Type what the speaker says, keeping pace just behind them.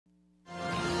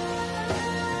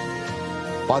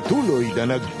patuloy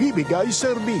na nagbibigay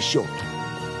serbisyo.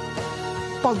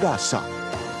 Pag-asa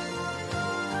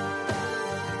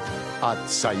at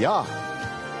saya.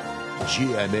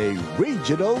 GMA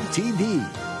Regional TV.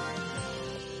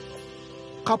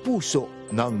 Kapuso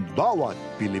ng bawat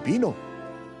Pilipino.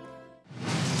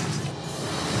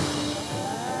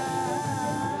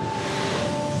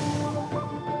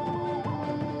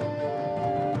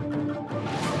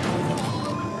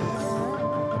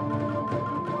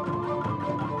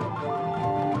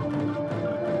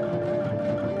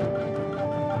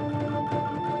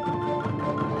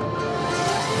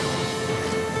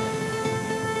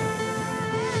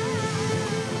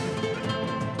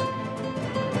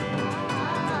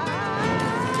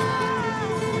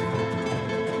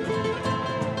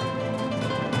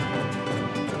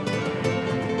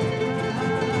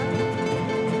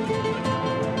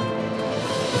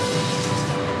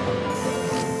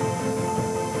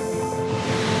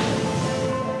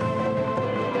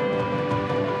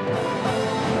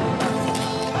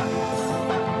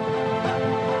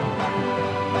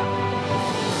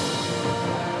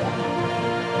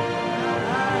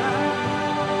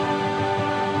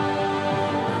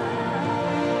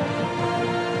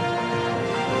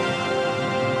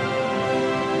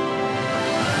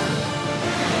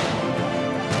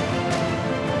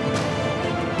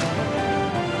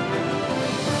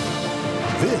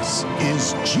 This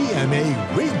is GMA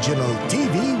Regional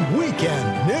TV Weekend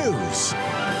News.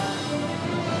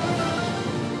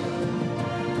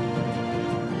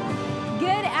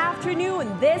 Good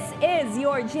afternoon. This is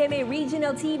your GMA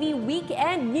Regional TV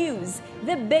Weekend News.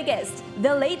 The biggest,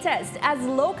 the latest as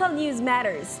local news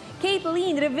matters.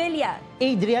 Caitlin Revilla,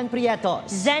 Adrian Prietos,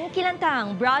 Zen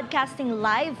Kilantang, broadcasting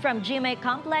live from GMA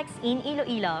Complex in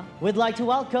Iloilo. We'd like to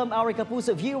welcome our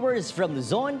Kapuso viewers from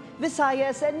Luzon,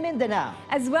 Visayas, and Mindanao,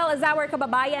 as well as our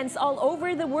kababayans all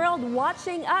over the world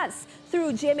watching us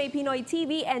through GMA Pinoy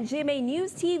TV and GMA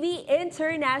News TV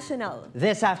International.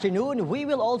 This afternoon, we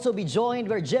will also be joined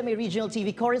by GMA Regional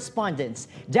TV correspondents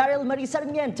Daryl Marie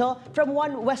Sarmiento from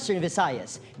One Western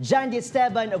Visayas, Jandy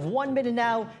Esteban of One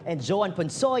Mindanao, and Joan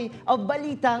Ponsoy of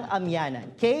Balitang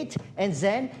Amyanan. Kate and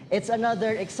Zen, it's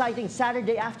another exciting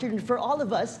Saturday afternoon for all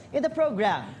of us in the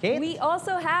program. Kate? We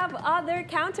also have other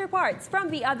counterparts from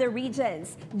the other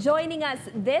regions. Joining us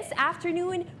this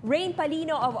afternoon, Rain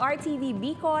Palino of RTV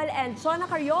Bicol and Chona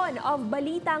Carrion of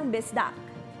Balitang Bisdak.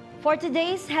 For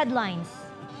today's headlines,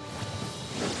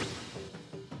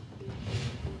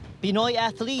 Pinoy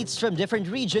athletes from different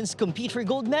regions compete for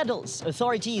gold medals.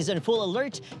 Authorities on full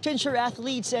alert to ensure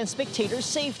athletes and spectators'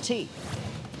 safety.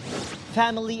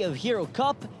 Family of Hero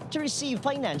Cup to receive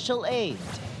financial aid.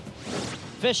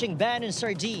 Fishing ban on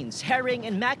sardines, herring,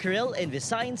 and mackerel in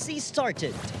Visayan Sea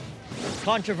started.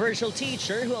 Controversial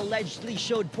teacher who allegedly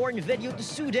showed porn video to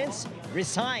students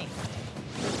resigned.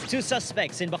 2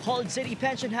 suspects in Bacolod City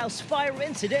Pension House fire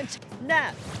incident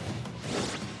nabbed.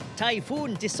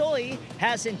 Typhoon Tisoy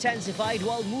has intensified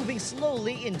while moving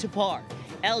slowly into PAR.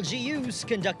 LGUs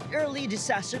conduct early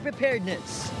disaster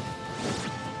preparedness.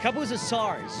 Kapuso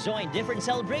stars join different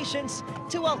celebrations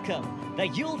to welcome the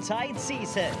Yuletide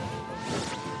season.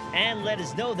 And let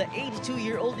us know the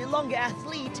 82-year-old Ilongga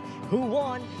athlete who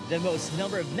won the most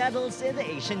number of medals in the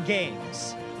Asian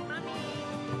Games.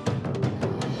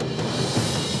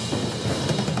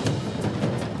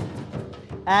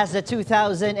 As the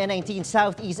 2019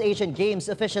 Southeast Asian Games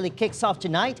officially kicks off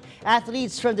tonight,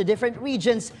 athletes from the different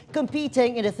regions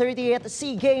competing in the 38th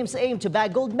SEA Games aim to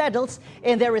bag gold medals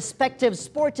in their respective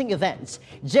sporting events.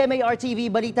 GMA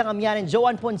RTV Balitang Amyanan and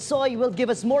Joan Ponsoy will give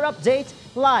us more update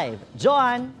live.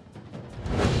 Joan?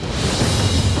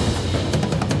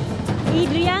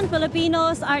 Adrian,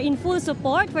 Filipinos are in full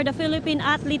support for the Philippine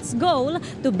athletes' goal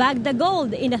to bag the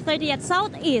gold in the 30th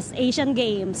Southeast Asian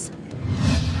Games.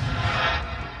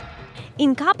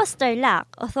 In Capas Tarlac,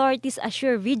 authorities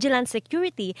assure vigilant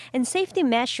security and safety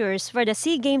measures for the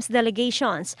SEA Games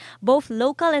delegations, both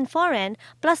local and foreign,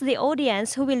 plus the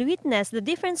audience who will witness the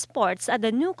different sports at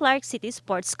the new Clark City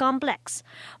Sports Complex.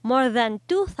 More than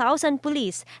 2,000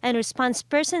 police and response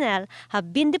personnel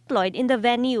have been deployed in the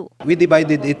venue. We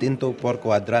divided it into 4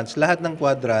 quadrants. Lahat ng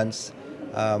quadrants,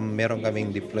 meron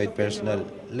kaming deployed personnel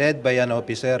led by an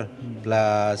officer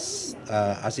plus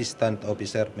assistant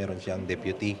officer, meron siyang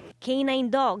deputy. K9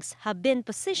 dogs have been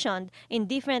positioned in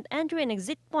different entry and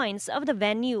exit points of the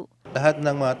venue. Lahat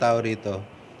ng mga tao rito,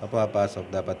 papapasok,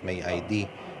 dapat may ID.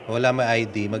 Wala may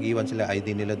ID, mag-iwan sila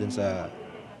ID nila dun sa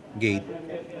gate,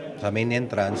 sa main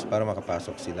entrance para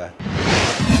makapasok sila.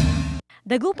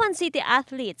 Dagupan City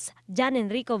athletes Jan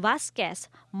Enrico Vasquez,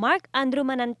 Mark Andrew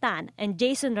Manantan, and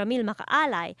Jason Ramil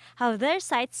Makaalay have their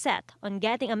sights set on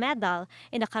getting a medal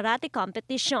in the karate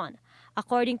competition.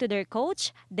 According to their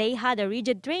coach, they had a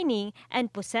rigid training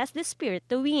and possessed the spirit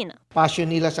to win. Passion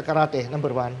nila sa karate,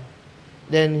 number one.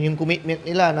 Then yung commitment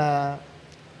nila na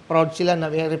proud sila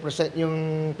na i-represent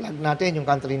yung flag natin, yung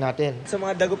country natin. Sa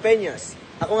mga Dagupeños,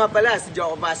 ako nga pala si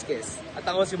Joco Vasquez. At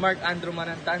ako si Mark Andrew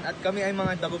Manantan at kami ay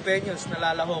mga Dagupeños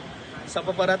na lalahok sa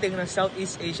paparating ng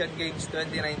Southeast Asian Games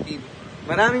 2019.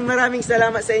 Maraming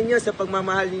salamat sa inyo sa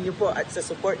pagmamahal ninyo po at sa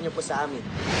support niyo po sa amin.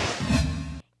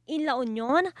 In La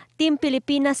Union, Team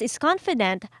Pilipinas is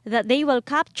confident that they will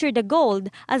capture the gold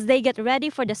as they get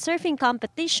ready for the surfing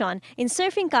competition in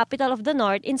Surfing Capital of the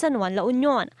North in San Juan, La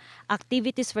Union.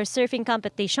 Activities for surfing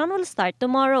competition will start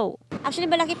tomorrow.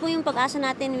 Actually, malaki po yung pag-asa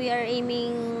natin. We are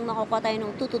aiming makukuha tayo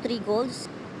ng 2 to 3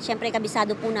 golds. Siyempre,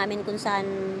 kabisado po namin kung saan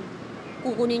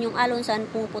kukunin yung alon, saan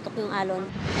puputok yung alon.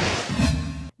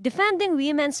 Defending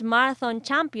women's marathon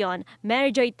champion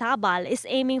Mary Joy Tabal is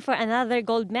aiming for another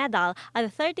gold medal at the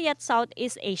 30th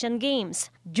Southeast Asian Games.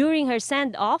 During her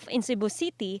send-off in Cebu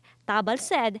City, Tabal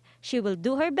said she will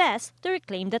do her best to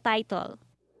reclaim the title.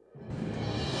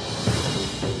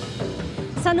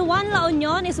 San Juan, La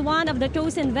Union is one of the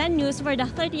chosen venues for the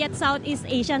 30th Southeast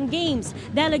Asian Games.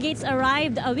 Delegates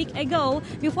arrived a week ago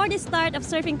before the start of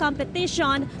surfing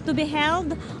competition to be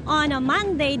held on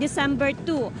Monday, December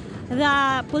 2.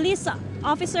 The police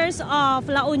officers of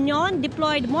La Union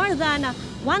deployed more than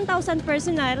 1,000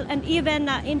 personnel and even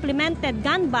implemented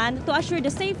gun ban to assure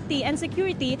the safety and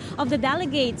security of the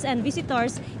delegates and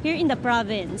visitors here in the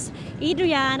province.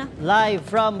 Adrian. Live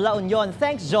from La Union.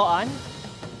 Thanks, Joanne.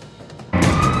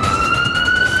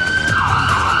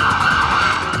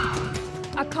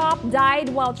 A cop died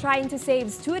while trying to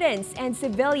save students and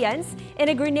civilians in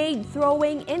a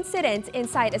grenade-throwing incident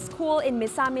inside a school in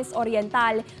Misamis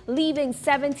Oriental, leaving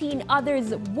 17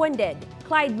 others wounded.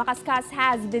 Clyde Macascas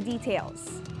has the details.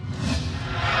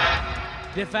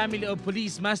 The family of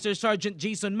Police Master Sergeant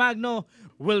Jason Magno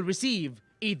will receive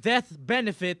a death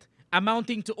benefit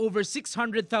amounting to over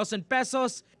 600,000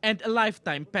 pesos and a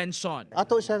lifetime pension.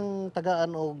 Ato siyang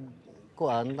tagaan og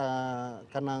kuan na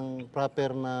kanang proper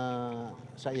na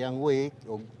sa iyang wake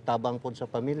og tabang pod sa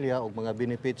pamilya og mga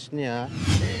benefits niya.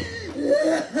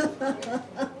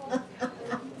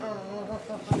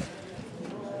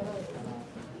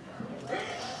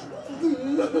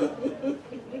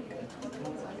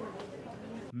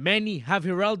 Many have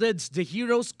heralded the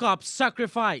hero's cop's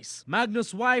sacrifice. Magno's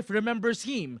wife remembers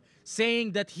him,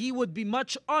 saying that he would be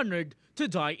much honored to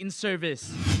die in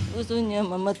service. Gusto niya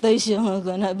mamatay siya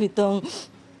nga kana bitong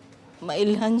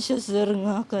mailhan siya sir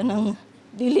nga kanang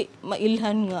dili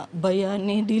mailhan nga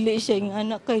bayani, dili siya nga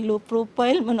anak kay low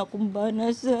profile man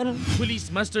akumbana sir.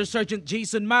 Police Master Sergeant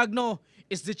Jason Magno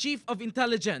is the Chief of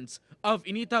Intelligence of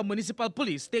Inita Municipal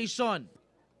Police Station.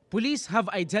 Police have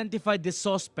identified the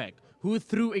suspect who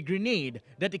threw a grenade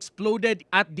that exploded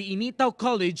at the Initaw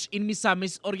College in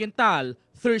Misamis Oriental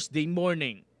Thursday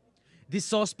morning. The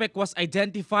suspect was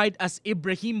identified as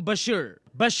Ibrahim Bashir.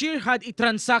 Bashir had a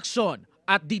transaction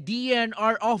at the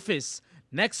DNR office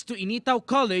next to Initaw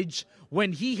College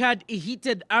when he had a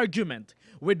heated argument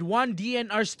with one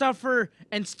DNR staffer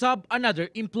and stabbed another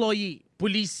employee.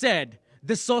 Police said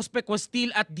the suspect was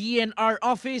still at DNR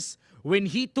office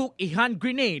when he took a hand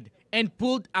grenade and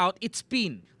pulled out its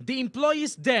pin. The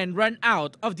employees then ran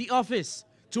out of the office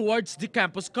towards the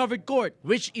campus covered court,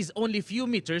 which is only few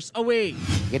meters away.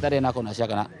 Kita din ako na siya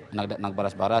kana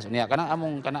nagbaras-baras. Niya kanang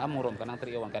among room kanang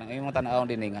 301 kanang imong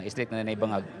tan-awon din nga strict na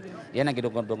naibangag. Yan ang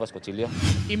gidungkon-dungkos kutsilyo.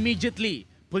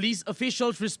 Immediately, police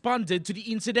officials responded to the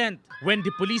incident. When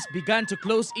the police began to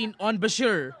close in on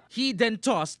Bashir, he then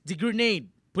tossed the grenade.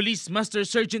 Police Master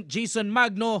Sergeant Jason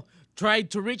Magno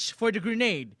tried to reach for the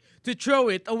grenade to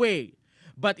throw it away,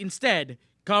 but instead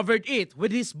covered it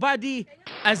with his body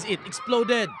as it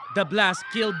exploded. The blast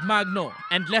killed Magno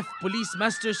and left Police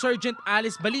Master Sergeant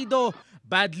Alice Balido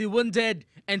badly wounded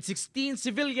and 16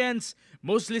 civilians,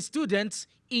 mostly students,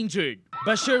 injured.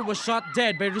 Bashir was shot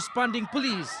dead by responding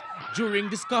police during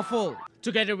the scuffle.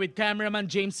 Together with cameraman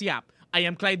James Yap, I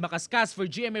am Clyde Macascas for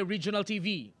GMA Regional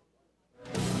TV.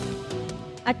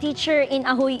 A teacher in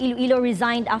Ahoy, Iloilo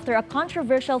resigned after a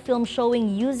controversial film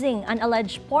showing using an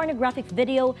alleged pornographic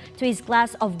video to his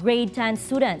class of grade 10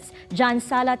 students. John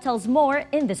Sala tells more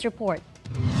in this report.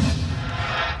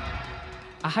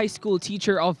 A high school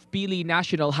teacher of Pili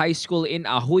National High School in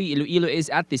Ahoy, Iloilo is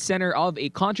at the center of a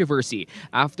controversy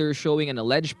after showing an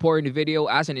alleged porn video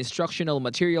as an instructional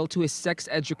material to his sex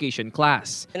education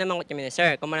class. Namangot kami ni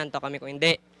sir, kumanan to kami kung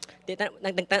hindi.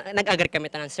 nag-agree kami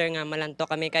tanan sir nga malanto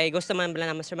kami kay gusto man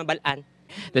bala naman sir mabalaan.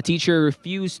 The teacher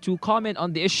refused to comment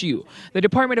on the issue. The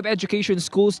Department of Education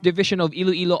Schools Division of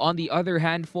Iloilo, on the other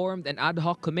hand, formed an ad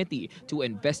hoc committee to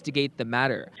investigate the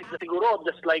matter. Siguro,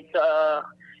 just like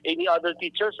any other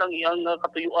teachers, ang iyang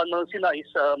katuyuan ng sila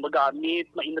is magamit,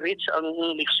 ma-enrich ang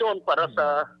leksyon para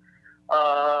sa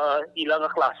ilang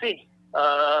klase.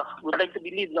 Would like to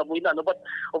believe na buhay na. No? But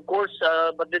of course,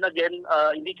 but then again,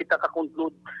 hindi kita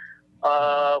ka-conclude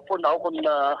for now kung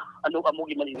ano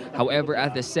amugi man. However,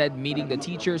 at the said meeting, the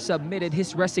teacher submitted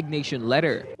his resignation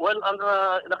letter. Well, ang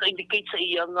naka-indicate sa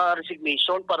iyang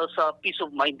resignation para sa peace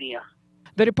of mind niya.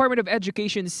 The Department of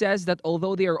Education says that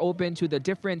although they are open to the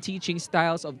different teaching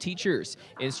styles of teachers,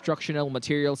 instructional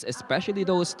materials, especially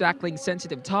those tackling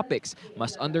sensitive topics,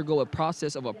 must undergo a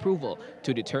process of approval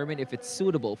to determine if it's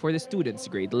suitable for the student's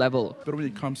grade level. But when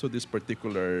it comes to this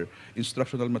particular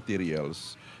instructional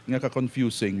materials, nga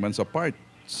ka-confusing man sa part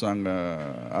sang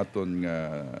aton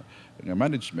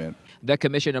management. The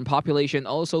Commission on Population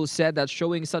also said that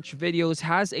showing such videos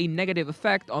has a negative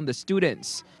effect on the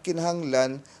students.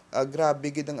 Kinahanglan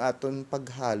grabe gid ang aton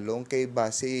paghalong kay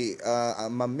base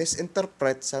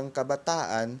ma-misinterpret sang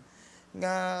kabataan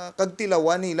nga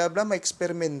kagtilawan nila bla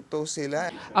ma-eksperimento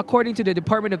sila. According to the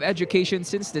Department of Education,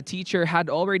 since the teacher had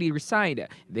already resigned,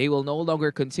 they will no longer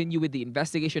continue with the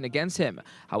investigation against him.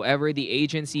 However, the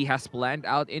agency has planned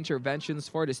out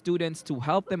interventions for the students to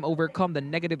help them overcome the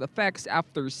negative effects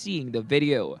after seeing the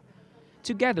video.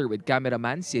 Together with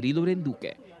cameraman Cirilo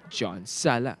Renduque, John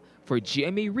Sala for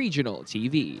GMA Regional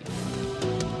TV.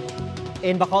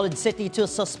 In Bacolod City, 2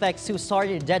 suspects who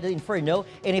started a deadly inferno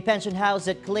in a pension house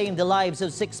that claimed the lives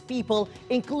of 6 people,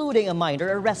 including a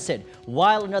minor, arrested,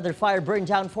 while another fire burned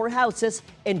down 4 houses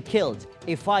and killed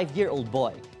a 5-year-old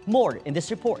boy. More in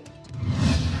this report.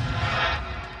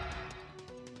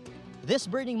 This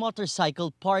burning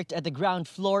motorcycle parked at the ground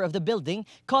floor of the building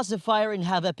caused a fire in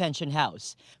Hava Pension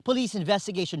House. Police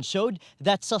investigation showed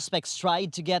that suspects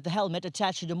tried to get the helmet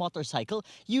attached to the motorcycle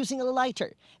using a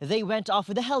lighter. They went off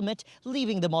with the helmet,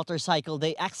 leaving the motorcycle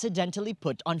they accidentally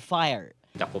put on fire.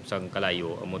 Dakop sang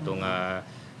kalayo amo to nga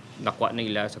nakuha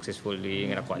nila successfully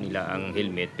nga nakuha nila ang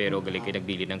helmet pero gali kay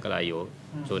nagbili ng kalayo.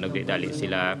 So nagdali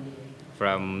sila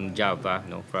from Java,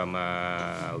 no, from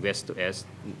west to east.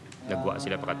 Nagwa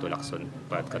sila pa Lacson,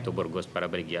 pa Burgos para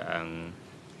baligya ang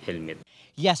helmet.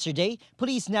 Yesterday,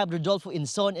 police nabbed Rodolfo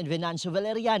Inson and Venancio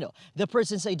Valeriano, the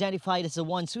persons identified as the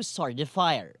ones who started the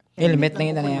fire. Helmet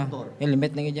na niya.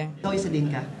 Helmet na niya. Ikaw isa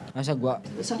din ka? Nasa gwa.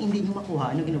 Isang hindi nyo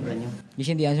makuha, ano ginobra nyo?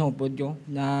 Gisindihan sa upod ko,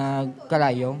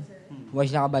 nagkalayo,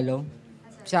 was na kabalo.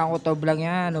 Sa ako to blang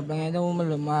yan,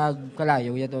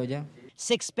 magkalayo, yato dyan.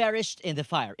 6 perished in the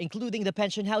fire, including the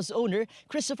pension house owner,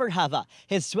 Christopher Hava,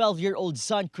 his 12-year-old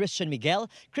son, Christian Miguel,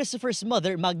 Christopher's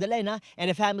mother, Magdalena, and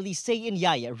a family stay in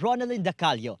Yaya, Ronaldin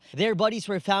Dacalio. Their bodies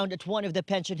were found at one of the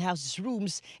pension house's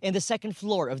rooms in the 2nd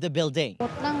floor of the building.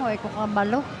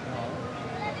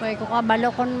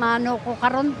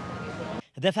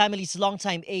 The family's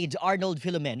longtime aide, Arnold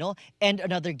Filomeno, and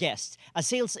another guest, a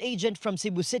sales agent from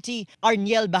Cebu City,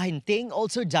 Arniel Bahinting,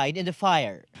 also died in the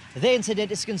fire. The incident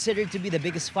is considered to be the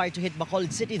biggest fire to hit Bacolod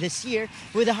City this year,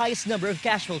 with the highest number of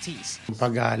casualties.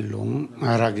 Pagalong,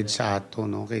 maragid sa ato,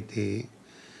 no, kay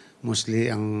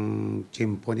mostly ang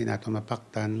chimpo ni nato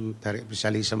mapaktan,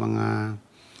 especially sa mga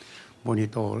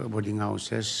boarding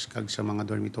houses, kag sa mga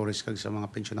dormitories, kag sa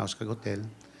mga pension house, kag hotel.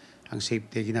 Ang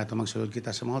safety ginato magsulod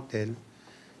kita sa mga hotel.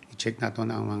 I-check nato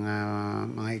na ang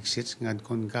mga exits nga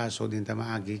kung kaso din ta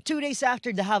maagi. 2 days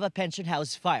after the Hava Pension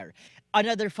House fire,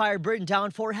 another fire burned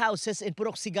down 4 houses in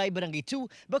Purok-Sigay, Barangay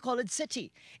 2, Bacolod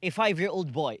City. A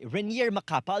 5-year-old boy, Renier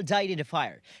Macapal, died in the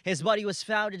fire. His body was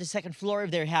found at the 2nd floor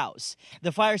of their house.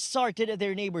 The fire started at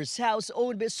their neighbor's house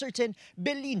owned by a certain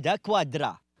Belinda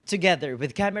Cuadra. Together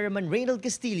with cameraman Reynald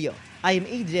Castillo, I am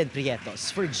Adrian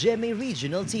Prietos for GMA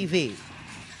Regional TV.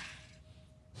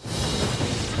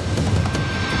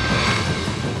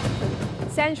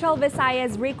 Central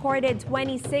Visayas recorded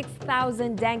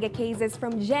 26,000 dengue cases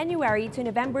from January to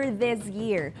November this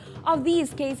year. Of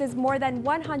these cases, more than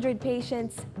 100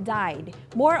 patients died.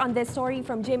 More on this story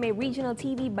from GMA Regional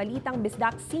TV Balitang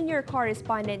Bisdak senior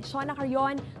correspondent Shona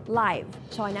Carrion live.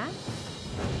 Shona?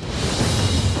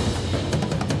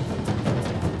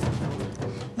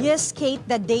 Yes, Kate,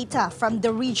 the data from the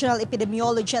Regional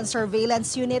Epidemiology and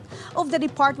Surveillance Unit of the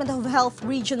Department of Health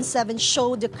Region 7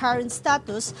 showed the current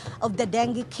status of the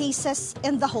dengue cases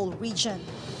in the whole region.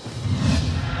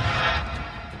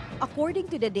 According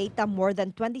to the data, more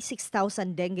than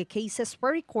 26,000 dengue cases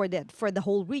were recorded for the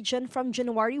whole region from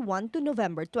January 1 to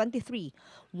November 23.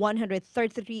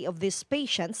 133 of these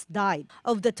patients died.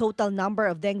 Of the total number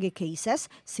of dengue cases,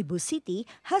 Cebu City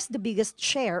has the biggest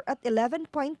share at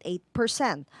 11.8%,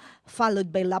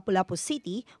 followed by Lapu-Lapu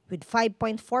City with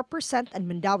 5.4% and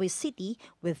Mandaue City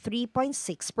with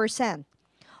 3.6%.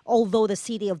 Although the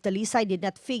city of Talisay did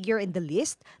not figure in the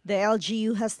list, the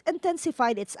LGU has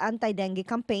intensified its anti-dengue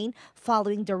campaign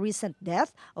following the recent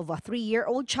death of a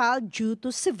 3-year-old child due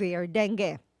to severe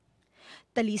dengue.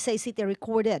 Talisay City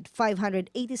recorded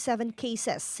 587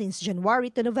 cases since January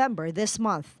to November this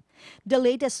month. The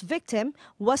latest victim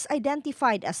was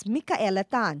identified as Micaela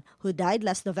Tan, who died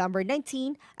last November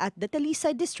 19 at the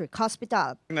Talisay District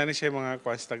Hospital. Nani siya mga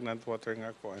stagnant water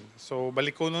nga kuan. So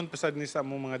balikonon pasad ni sa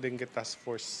among mga dengue task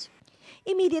force.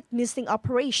 Immediate misting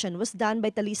operation was done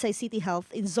by Talisay City Health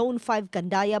in Zone 5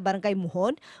 Candaya, Barangay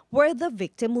Muhon, where the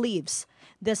victim lives.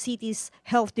 The city's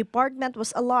health department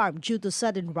was alarmed due to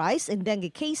sudden rise in dengue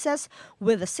cases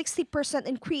with a 60%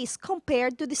 increase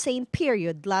compared to the same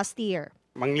period last year.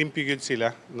 Manglimpyo gyud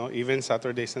sila, no, even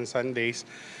Saturdays and Sundays.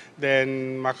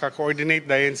 Then maka-coordinate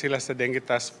dayon sila sa dengue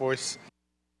task force.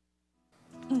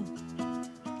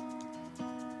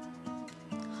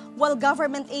 While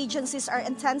government agencies are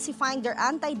intensifying their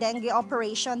anti-dengue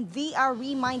operation, they are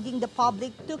reminding the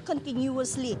public to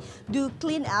continuously do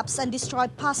cleanups and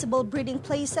destroy possible breeding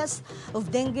places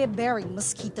of dengue-bearing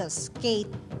mosquitoes.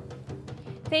 Kate.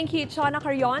 Thank you, Chona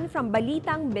Carrion from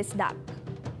Balitang Bisdak.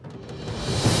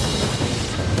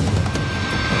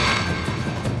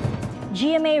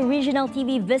 GMA Regional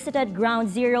TV visited Ground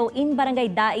Zero in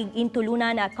Barangay Daig in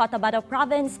Tulunan, Cotabato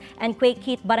Province and Quake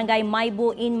Hit Barangay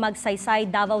Maybu in Magsaysay,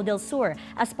 Davao del Sur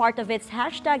as part of its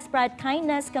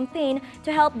 #SpreadKindness campaign to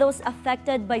help those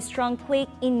affected by strong quake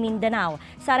in Mindanao.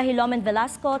 Sarah Hilomen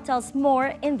Velasco tells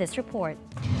more in this report.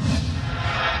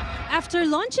 After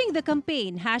launching the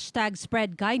campaign,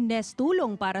 #SpreadKindness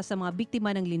tulong para sa mga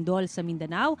biktima ng lindol sa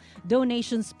Mindanao,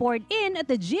 donations poured in at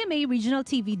the GMA Regional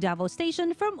TV Davao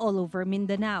station from all over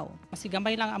Mindanao. Kasi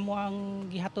gambay lang amo ang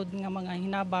gihatod nga mga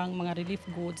hinabang, mga relief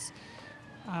goods.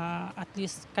 At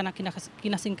least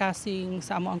kinasing-kasing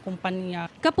sa amo ang kumpanya.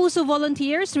 Kapuso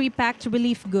volunteers repacked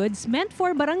relief goods meant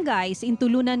for barangays in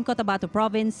Tulunan, Cotabato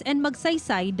Province and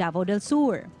Magsaysay, Davao del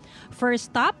Sur.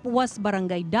 First stop was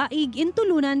Barangay Daig in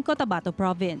Tulunan, Cotabato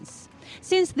Province.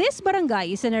 Since this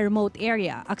barangay is in a remote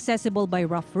area, accessible by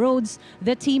rough roads,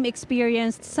 the team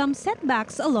experienced some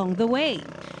setbacks along the way.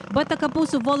 But the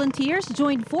Kapuso volunteers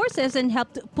joined forces and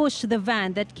helped push the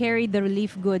van that carried the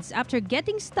relief goods after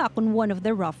getting stuck on one of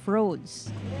the rough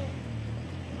roads.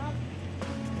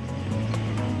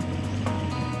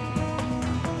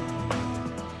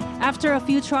 After a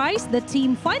few tries, the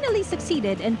team finally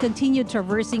succeeded and continued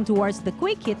traversing towards the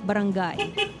quake-hit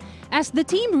barangay. As the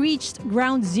team reached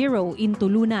Ground Zero in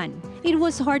Tulunan, it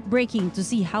was heartbreaking to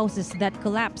see houses that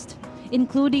collapsed,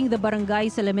 including the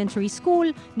barangay's elementary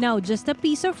school, now just a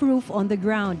piece of roof on the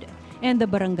ground, and the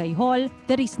barangay hall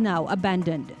that is now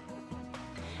abandoned.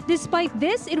 Despite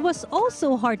this, it was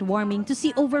also heartwarming to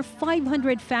see over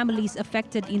 500 families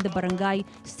affected in the barangay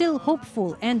still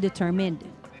hopeful and determined.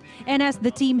 And as the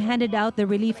team handed out the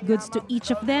relief goods to each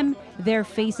of them, their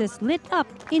faces lit up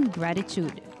in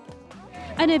gratitude.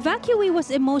 An evacuee was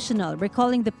emotional,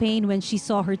 recalling the pain when she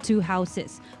saw her 2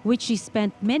 houses, which she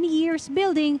spent many years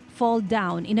building, fall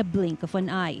down in a blink of an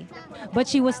eye. But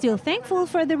she was still thankful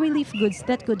for the relief goods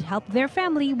that could help their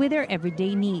family with their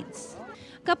everyday needs.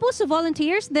 Kapuso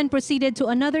volunteers then proceeded to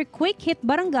another quake-hit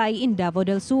barangay in Davao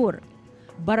del Sur,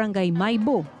 Barangay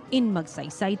Maybu in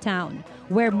Magsaysay Town,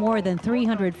 where more than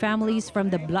 300 families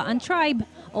from the Blaan tribe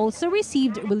also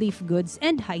received relief goods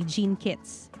and hygiene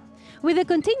kits. With the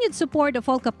continued support of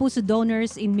all Kapuso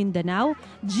donors in Mindanao,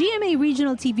 GMA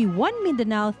Regional TV 1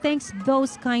 Mindanao thanks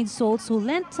those kind souls who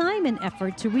lent time and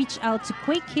effort to reach out to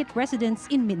quake-hit residents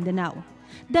in Mindanao.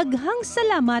 Daghang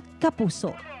salamat,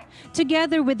 Kapuso!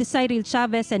 Together with Cyril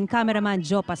Chavez and cameraman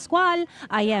Joe Pascual,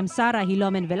 I am Sarah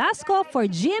Hilomen Velasco for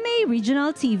GMA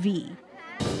Regional TV.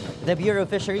 The Bureau of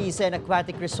Fisheries and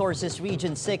Aquatic Resources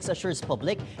Region 6 assures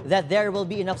public that there will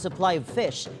be enough supply of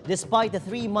fish despite the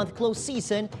 3-month closed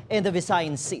season in the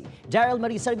Visayan Sea. Daryl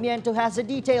Marie Sarmiento has the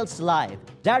details live.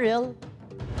 Daryl?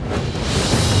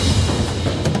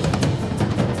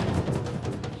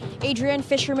 Adrian,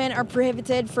 fishermen are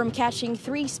prohibited from catching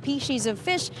 3 species of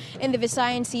fish in the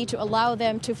Visayan Sea to allow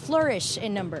them to flourish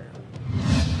in number.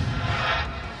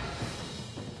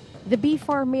 The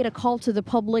BFAR made a call to the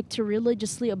public to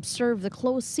religiously observe the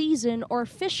closed season or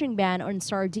fishing ban on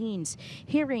sardines,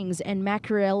 herrings, and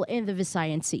mackerel in the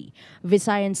Visayan Sea.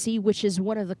 Visayan Sea, which is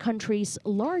one of the country's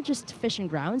largest fishing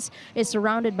grounds, is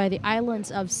surrounded by the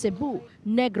islands of Cebu,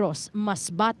 Negros,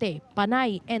 Masbate,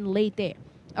 Panay, and Leyte.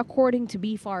 According to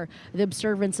BFAR, the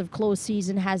observance of closed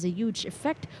season has a huge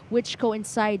effect, which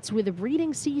coincides with the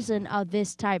breeding season of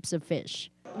these types of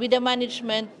fish. With the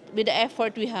management, with the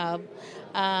effort we have,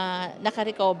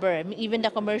 naka-recover. Even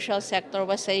the commercial sector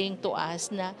was saying to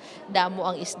us na damo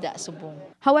ang isda subong.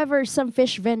 However, some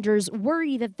fish vendors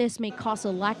worry that this may cause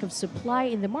a lack of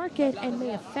supply in the market and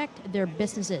may affect their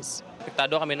businesses.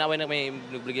 Apektado kami na may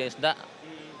nubligang isda.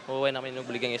 Huwag na may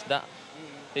nubligang isda.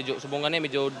 Medyo subong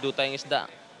medyo dutay ang isda.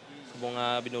 Subong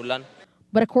binulan.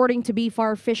 But according to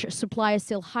BFAR, fish supply is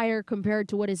still higher compared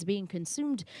to what is being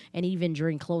consumed, and even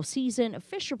during close season,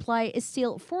 fish supply is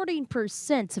still 14%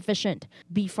 sufficient.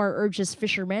 BFAR urges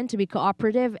fishermen to be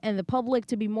cooperative and the public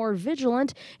to be more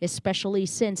vigilant, especially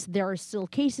since there are still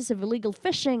cases of illegal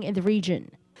fishing in the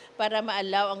region. Para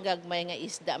maalaw ang gagmay nga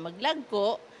isda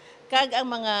maglagko, kag ang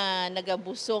mga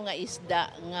nagabuso nga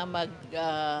isda nga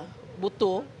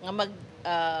magbuto, nga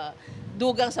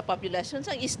magdugang sa populasyon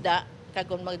sang isda,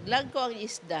 kagong maglagko ang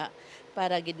isda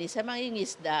para gini sa mga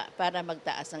isda para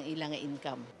magtaas ang ilang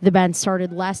income. The ban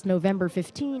started last November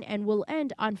 15 and will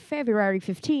end on February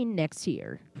 15 next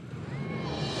year.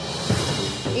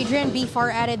 Adrian,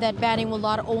 BFAR added that banning will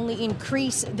not only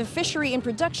increase the fishery in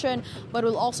production, but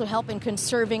will also help in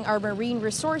conserving our marine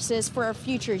resources for our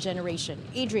future generation.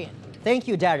 Adrian. Thank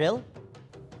you, Daryl.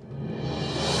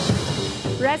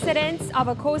 Residents of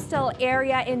a coastal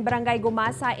area in Barangay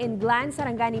Gumasa in Glan,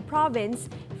 Sarangani Province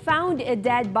found a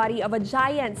dead body of a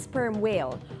giant sperm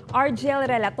whale. Our jail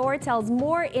relator tells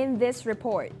more in this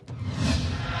report.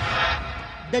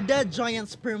 The dead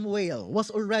giant sperm whale was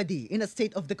already in a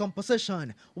state of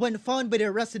decomposition when found by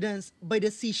the residents by the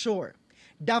seashore.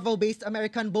 Davao-based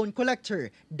American bone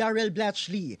collector Daryl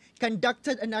Blatchley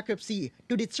conducted a necropsy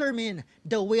to determine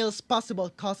the whale's possible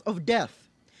cause of death.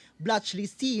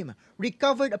 Blatchley's team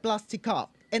recovered a plastic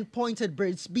cup and pointed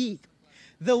bird's beak.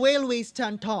 The whale weighs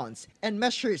 10 tons and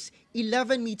measures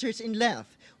 11 meters in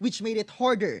length, which made it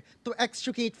harder to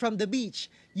extricate from the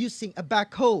beach using a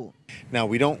backhoe. Now,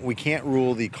 we can't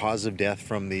rule the cause of death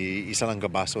from the isa lang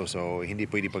gabaso, so hindi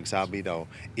pwede pagsabi daw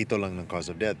ito lang ng cause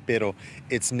of death. Pero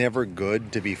it's never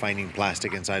good to be finding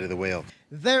plastic inside of the whale.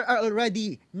 There are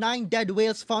already 9 dead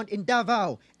whales found in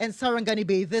Davao and Sarangani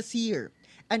Bay this year,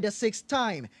 and the 6th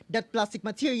time that plastic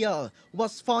material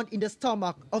was found in the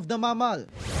stomach of the mammal.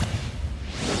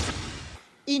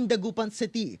 In Dagupan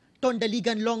City,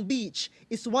 Tondaligan Long Beach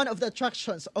is one of the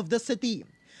attractions of the city.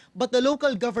 But the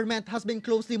local government has been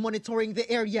closely monitoring the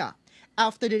area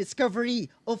after the discovery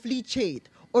of leachate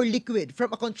or liquid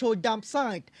from a controlled dump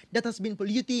site that has been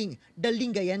polluting the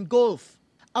Lingayen Gulf.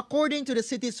 According to the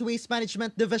city's waste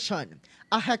management division,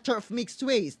 a hectare of mixed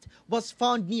waste was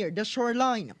found near the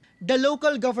shoreline. The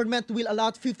local government will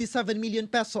allot 57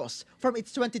 million pesos from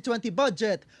its 2020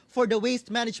 budget for the waste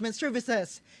management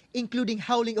services, including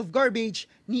hauling of garbage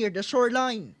near the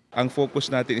shoreline. Ang focus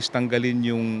natin is tanggalin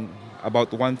yung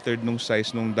about 1/3 nung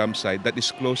size nung dump site that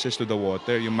is closest to the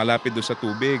water, yung malapit doon sa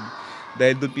tubig.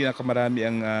 Dahil doon pinakamarami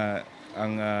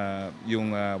yung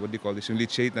what do you call this, yung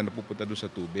leachate na napupunta doon sa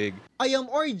tubig. I am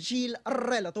Orgil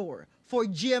Relator for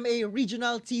GMA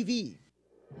Regional TV.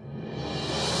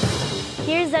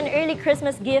 Here's an early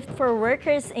Christmas gift for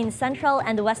workers in Central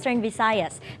and Western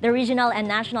Visayas. The Regional and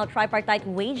National Tripartite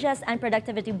Wages and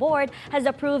Productivity Board has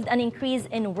approved an increase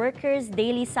in workers'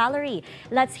 daily salary.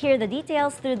 Let's hear the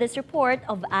details through this report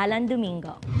of Alan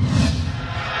Domingo.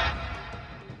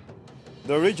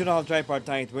 The Regional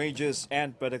Tripartite Wages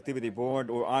and Productivity Board,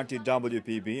 or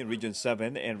RTWPB, in Region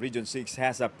 7 and Region 6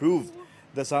 has approved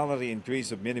the salary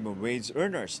increase of minimum wage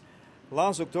earners.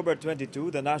 Last October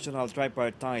 22, the National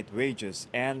Tripartite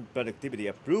Wages and Productivity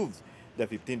approved the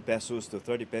 15 pesos to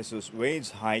 30 pesos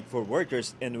wage hike for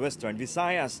workers in Western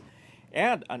Visayas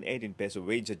and an 18 peso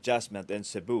wage adjustment in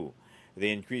Cebu.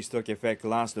 The increase took effect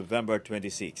last November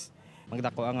 26.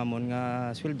 Magdako ang amon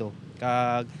nga sweldo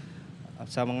kag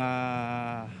sa mga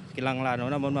kinahanglan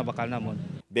namon mabakal namon.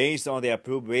 Based on the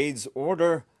approved wage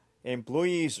order,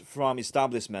 employees from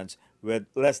establishments with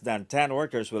less than 10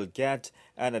 workers will get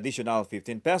an additional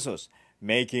 15 pesos,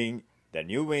 making the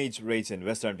new wage rates in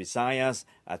Western Visayas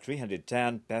at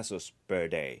 310 pesos per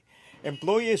day.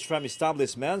 Employees from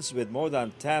establishments with more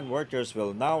than 10 workers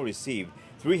will now receive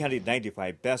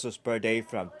 395 pesos per day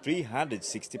from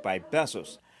 365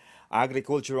 pesos.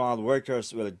 Agricultural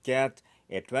workers will get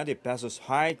a 20 pesos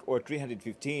hike or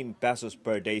 315 pesos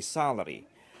per day salary.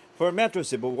 For Metro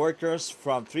Cebu workers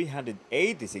from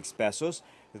 386 pesos,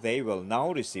 they will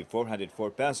now receive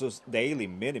 404 pesos daily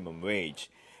minimum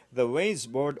wage. The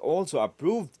Wage Board also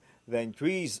approved the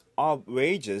increase of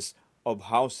wages of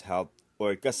house help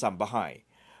or kasambahay.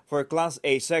 For Class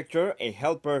A sector, a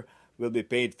helper will be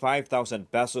paid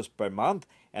 5,000 pesos per month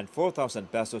and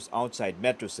 4,000 pesos outside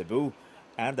Metro Cebu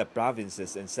and the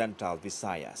provinces in Central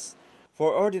Visayas.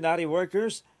 For ordinary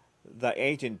workers, the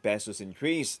 18 pesos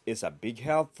increase is a big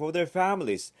help for their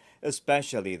families,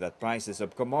 especially that prices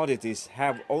of commodities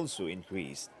have also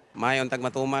increased. May untag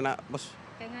matuma na, boss.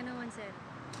 Kaya nga naman, sir.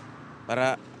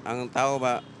 Para ang tao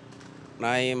ba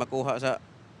na ay makuha sa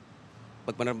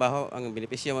pagpanarbaho, ang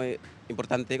benepisyo may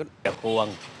importante ko.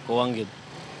 Kuwang gid.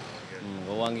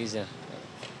 Kuwang gid siya.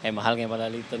 Ay mahal nga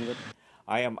malaliton gud.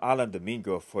 I am Alan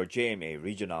Domingo for GMA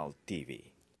Regional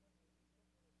TV.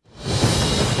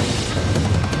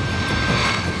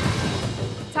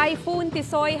 Typhoon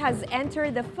Tisoy has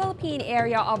entered the Philippine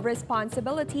area of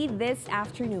responsibility this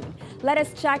afternoon. Let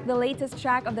us check the latest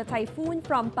track of the typhoon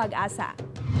from Pag-asa.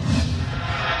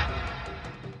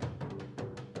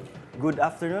 Good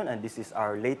afternoon, and this is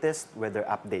our latest weather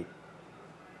update.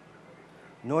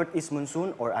 Northeast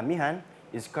monsoon or Amihan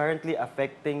is currently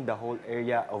affecting the whole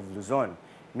area of Luzon.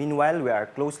 Meanwhile, we are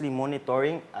closely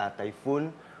monitoring a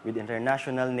typhoon with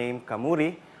international name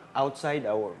Kamuri outside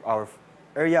our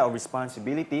area of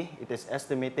responsibility. It is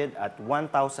estimated at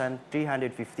 1,315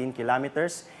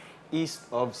 kilometers east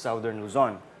of southern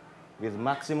Luzon, with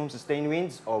maximum sustained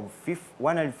winds of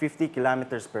 150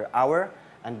 kilometers per hour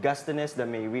and gustiness that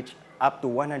may reach up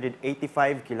to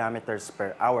 185 kilometers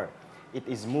per hour. It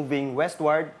is moving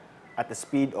westward at a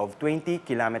speed of 20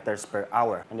 kilometers per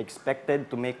hour and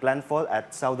expected to make landfall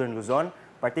at southern Luzon,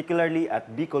 particularly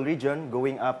at Bicol region,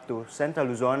 going up to central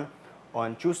Luzon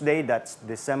on Tuesday, that's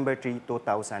December 3,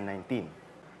 2019.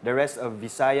 The rest of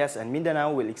Visayas and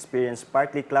Mindanao will experience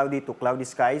partly cloudy to cloudy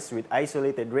skies with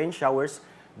isolated rain showers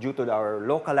due to our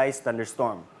localized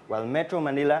thunderstorm, while Metro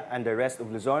Manila and the rest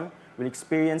of Luzon will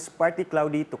experience partly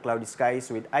cloudy to cloudy skies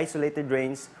with isolated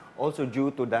rains also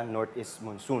due to the northeast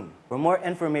monsoon. For more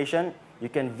information, you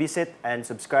can visit and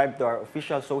subscribe to our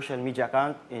official social media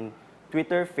account in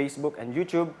Twitter, Facebook, and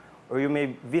YouTube, or you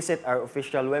may visit our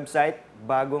official website,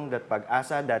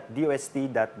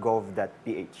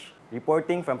 bagong.pag-asa.dost.gov.ph.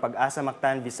 Reporting from Pag-asa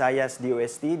Mactan, Visayas,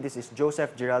 DOST, this is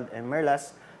Joseph, Gerald, and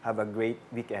Merlas. Have a great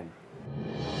weekend.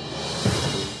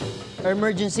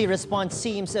 Emergency response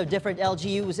teams of different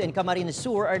LGUs in Camarines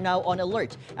Sur are now on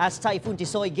alert as Typhoon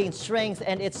Tisoy gains strength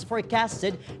and it's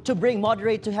forecasted to bring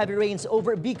moderate to heavy rains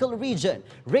over Bicol region.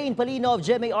 Rain Palino of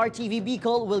GMA RTV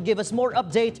Bicol will give us more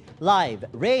update live.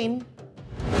 Rain.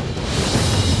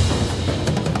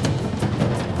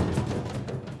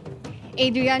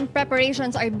 Adrian,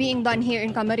 preparations are being done here in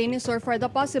Camarines Sur for the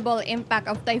possible impact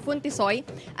of Typhoon Tisoy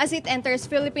as it enters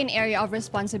Philippine area of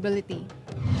responsibility.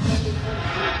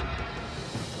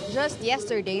 Just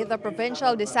yesterday, the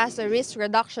Provincial Disaster Risk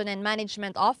Reduction and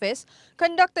Management Office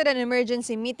conducted an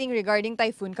emergency meeting regarding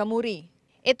Typhoon Kamuri.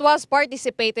 It was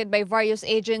participated by various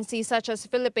agencies such as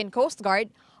Philippine Coast Guard,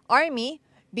 Army,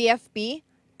 BFP,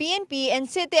 PNP, and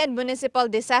City and Municipal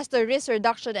Disaster Risk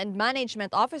Reduction and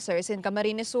Management Officers in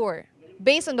Camarines Sur.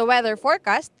 Based on the weather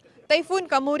forecast, Typhoon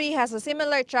Kamuri has a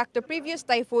similar track to previous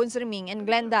typhoons Riming and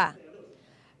Glenda.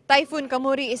 Typhoon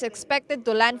Kamuri is expected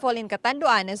to landfall in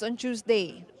Catanduanes on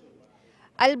Tuesday.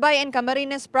 Albay and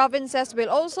Camarines provinces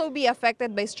will also be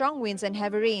affected by strong winds and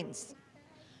heavy rains.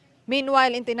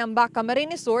 Meanwhile, in Tinambak,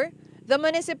 Camarines Sur, the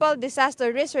Municipal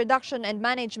Disaster Risk Reduction and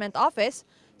Management Office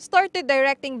started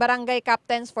directing barangay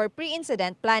captains for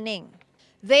pre-incident planning.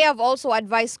 They have also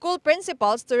advised school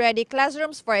principals to ready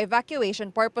classrooms for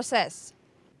evacuation purposes.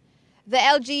 The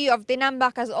LGU of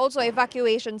Tinambak has also an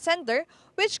evacuation center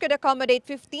which could accommodate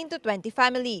 15 to 20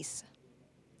 families.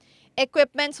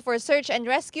 Equipments for search and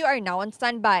rescue are now on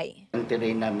standby. Ang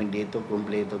terrain namin dito,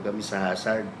 kumpleto kami sa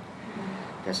hazard.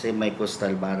 Kasi may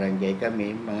coastal barangay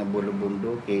kami, mga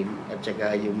bulubundukin, at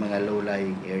saka yung mga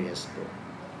low-lying areas po.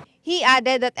 He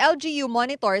added that LGU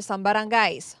monitors some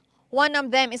barangays. One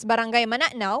of them is Barangay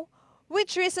Mananaw,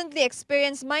 which recently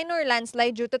experienced minor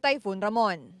landslide due to Typhoon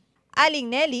Ramon.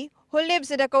 Aling Nelly, who lives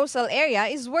in the coastal area,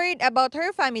 is worried about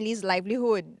her family's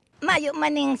livelihood. Mayo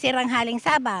maning sirang haling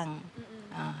sabang.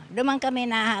 Duman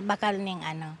kami na bakal ning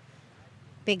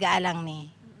pigaalang ni.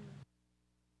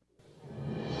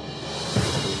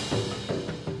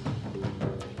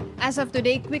 As of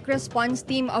today, quick response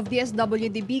team of the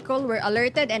SWD Bicol were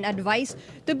alerted and advised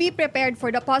to be prepared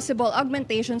for the possible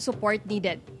augmentation support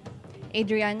needed.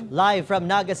 Adrian. Live from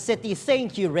Naga City,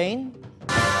 thank you, Rain.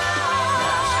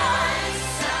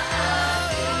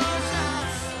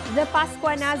 The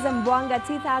Pasko na Zamboanga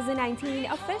 2019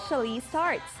 officially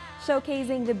starts,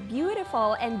 showcasing the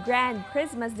beautiful and grand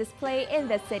Christmas display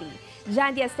in the city.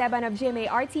 Jandy Esteban of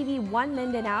GMA RTV 1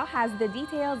 Mindanao has the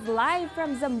details live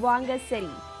from Zamboanga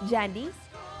City. Jandy?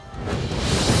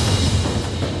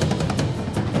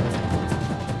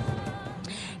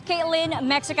 Caitlin,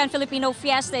 Mexican-Filipino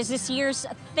Fiesta is this year's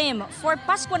theme for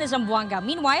Pasko na Zamboanga.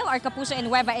 Meanwhile, our Kapuso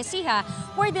and Nueva Ecija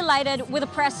were delighted with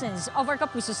the presence of our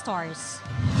Kapuso stars.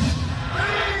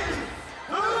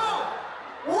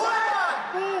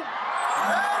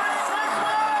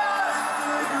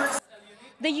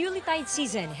 The Yuletide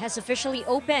season has officially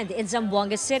opened in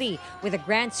Zamboanga City with a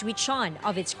grand switch on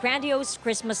of its grandiose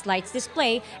Christmas lights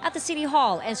display at the City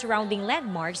Hall and surrounding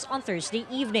landmarks on Thursday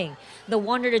evening. The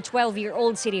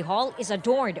 112-year-old City Hall is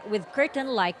adorned with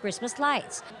curtain-like Christmas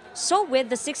lights. So with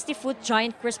the 60-foot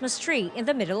giant Christmas tree in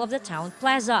the middle of the town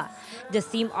plaza. The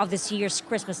theme of this year's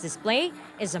Christmas display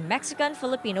is a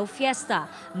Mexican-Filipino fiesta,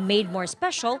 made more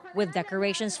special with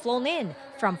decorations flown in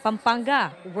from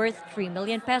Pampanga, worth 3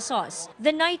 million pesos.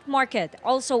 The night market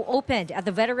also opened at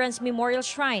the Veterans Memorial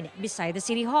Shrine beside the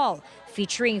City Hall,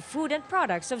 featuring food and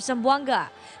products of Zamboanga.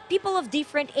 People of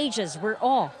different ages were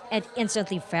awed and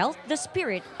instantly felt the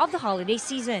spirit of the holiday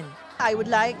season. I would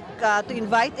like to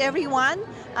invite everyone.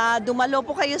 Dumalo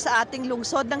po kayo sa ating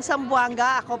lungsod ng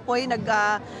Zamboanga. Ako po'y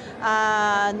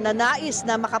nanais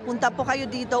na makapunta po kayo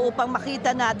dito upang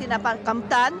makita natin at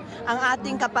kamtan ang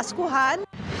ating Kapaskuhan.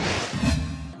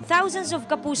 Thousands of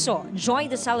Kapuso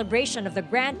joined the celebration of the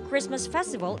Grand Christmas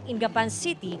Festival in Gapan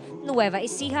City, Nueva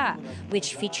Ecija,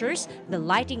 which features the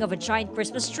lighting of a giant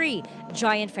Christmas tree,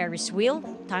 giant Ferris wheel,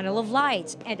 tunnel of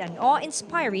lights, and an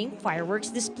awe-inspiring fireworks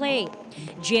display.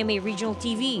 GMA Regional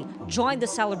TV joined the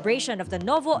celebration of the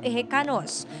Novo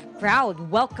Ejecanos.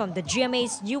 Crowd welcomed the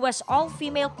GMA's U.S.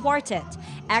 all-female quartet,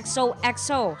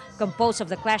 XOXO, composed of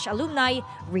the Clash alumni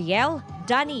Riel,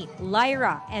 Danny,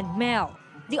 Lyra, and Mel.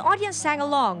 The audience sang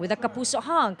along with the Kapuso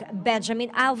hunk,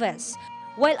 Benjamin Alves,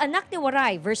 while Anak ni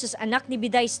Waray versus Anak ni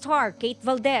Biday star Kate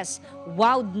Valdez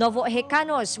wowed Novo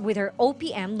Ejecanos with her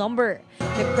OPM number.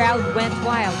 The crowd went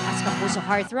wild as Kapuso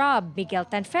heartthrob Miguel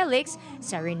Tan Felix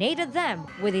serenaded them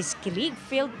with his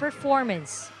kilig-filled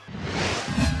performance.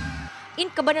 In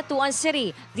Cabanatuan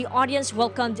City, the audience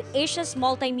welcomed Asia's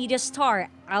multimedia star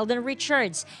Alden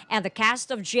Richards and the cast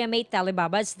of GMA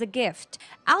Telebaba's The Gift.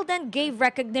 Alden gave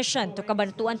recognition to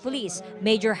Cabanatuan Police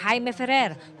Major Jaime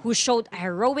Ferrer, who showed a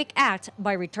heroic act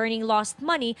by returning lost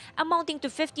money amounting to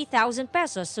 50,000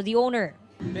 pesos to the owner.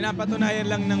 Pinapatunayan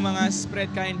lang ng mga spread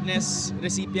kindness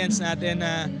recipients natin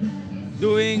na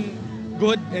doing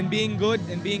good and being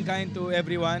kind to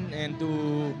everyone and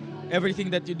to everything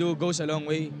that you do goes a long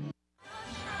way.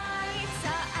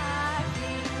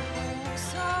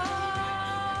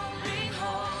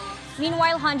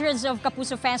 Meanwhile, hundreds of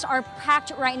Kapuso fans are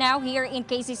packed right now here in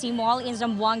KCC Mall in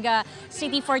Zamboanga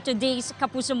City for today's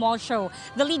Kapuso Mall Show.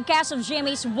 The lead cast of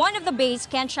GMA's One of the Bays,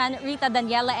 Ken Chan, Rita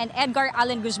Daniela, and Edgar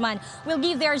Allen Guzman will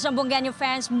give their Zamboangueño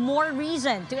fans more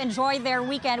reason to enjoy their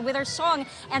weekend with their song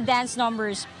and dance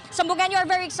numbers. Zamboangueño are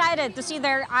very excited to see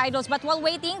their idols, but while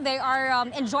waiting, they are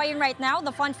enjoying right now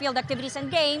the fun-filled activities and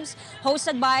games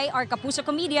hosted by our Kapuso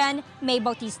comedian, May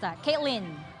Bautista.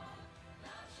 Caitlin.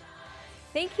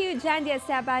 Thank you, Jandy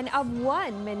Esteban of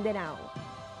 1 Mindanao.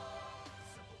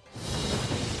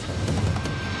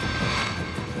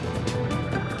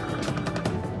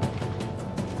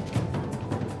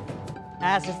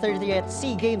 As the 30th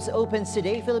SEA Games opens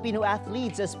today, Filipino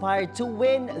athletes aspire to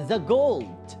win the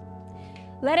gold.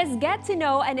 Let us get to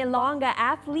know an Ilongga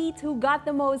athlete who got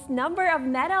the most number of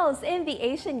medals in the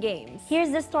Asian Games.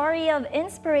 Here's the story of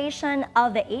inspiration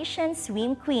of the Asian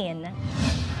swim queen.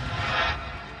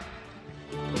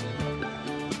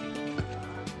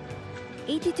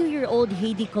 82-year-old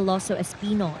Heidi Coloso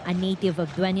Espino, a native of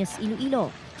Dueñas,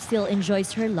 Iloilo, still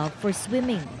enjoys her love for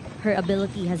swimming. Her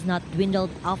ability has not dwindled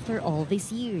after all these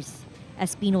years.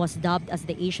 Espino was dubbed as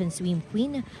the Asian Swim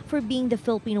Queen for being the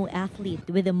Filipino athlete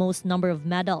with the most number of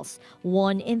medals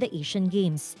won in the Asian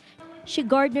Games. She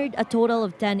garnered a total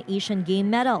of 10 Asian Game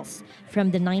medals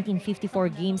from the 1954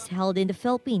 Games held in the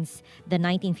Philippines, the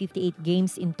 1958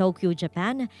 Games in Tokyo,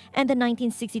 Japan, and the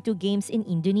 1962 Games in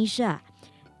Indonesia.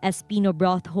 Espino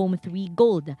brought home 3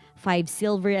 gold, 5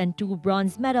 silver, and 2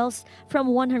 bronze medals from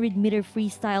 100-meter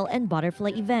freestyle and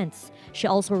butterfly events. She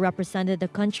also represented the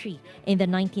country in the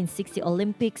 1960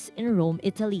 Olympics in Rome,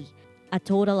 Italy. A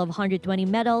total of 120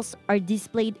 medals are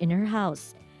displayed in her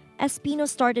house. Espino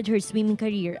started her swimming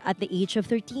career at the age of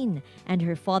 13, and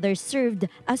her father served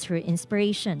as her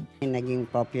inspiration. Naging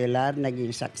popular,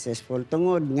 naging successful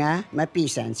tungod nga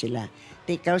mapisan sila.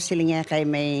 ikaw sila nga kay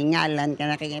may ngalan ka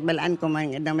na kay balaan ko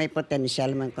man na may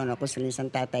potential man ko ako sila sa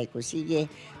tatay ko.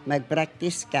 Sige,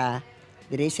 mag-practice ka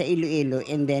dire sa Iloilo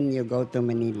and then you go to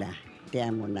Manila.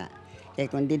 Tiyan mo na.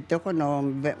 Kaya kung dito ko no,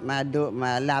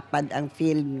 malapad ang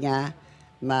field nga,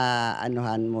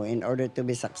 maanuhan mo in order to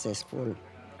be successful.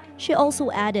 She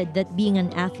also added that being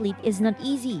an athlete is not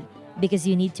easy because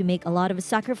you need to make a lot of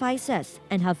sacrifices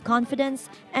and have confidence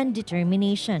and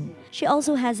determination. She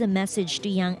also has a message to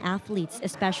young athletes,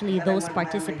 especially those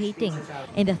participating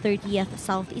in the 30th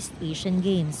Southeast Asian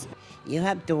Games. You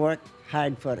have to work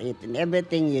hard for it. And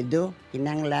everything you do,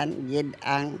 kinanglan yun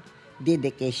ang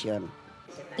dedication.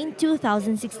 In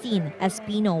 2016,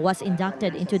 Espino was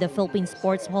inducted into the Philippine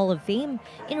Sports Hall of Fame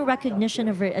in recognition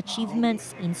of her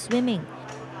achievements in swimming.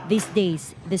 These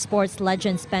days, the sports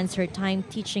legend spends her time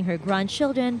teaching her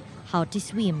grandchildren how to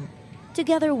swim.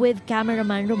 Together with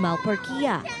cameraman Romel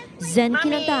Porquia, Zen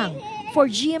Kinatang for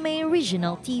GMA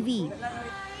Regional TV.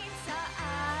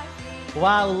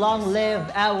 Wow, long live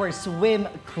our swim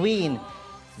queen.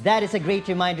 That is a great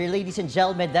reminder, ladies and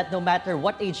gentlemen, that no matter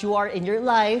what age you are in your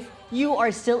life, you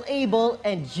are still able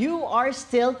and you are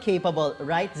still capable.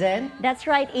 Right, Zen? That's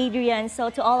right, Adrian. So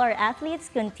to all our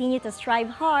athletes, continue to strive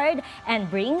hard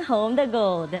and bring home the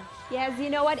gold. Yes,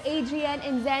 you know what, Adrian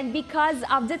and Zen, because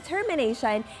of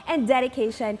determination and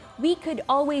dedication, we could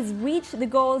always reach the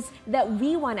goals that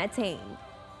we want to attain.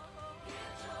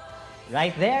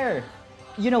 Right there.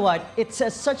 You know what? It's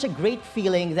such a great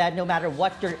feeling that no matter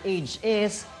what your age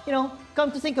is,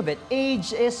 come to think of it,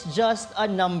 age is just a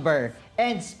number.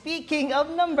 And speaking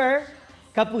of number,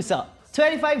 Kapuso,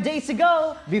 25 days to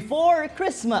go before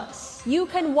Christmas. You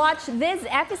can watch this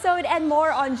episode and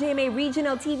more on GMA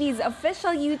Regional TV's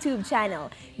official YouTube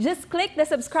channel. Just click the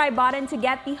subscribe button to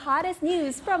get the hottest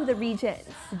news from the regions.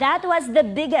 That was the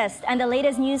biggest and the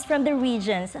latest news from the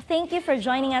regions. Thank you for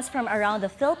joining us from around the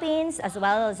Philippines as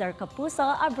well as our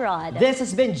Kapuso abroad. This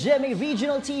has been GMA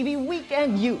Regional TV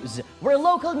Weekend News, where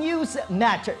local news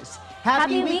matters.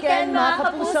 Happy weekend, mga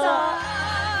Kapuso!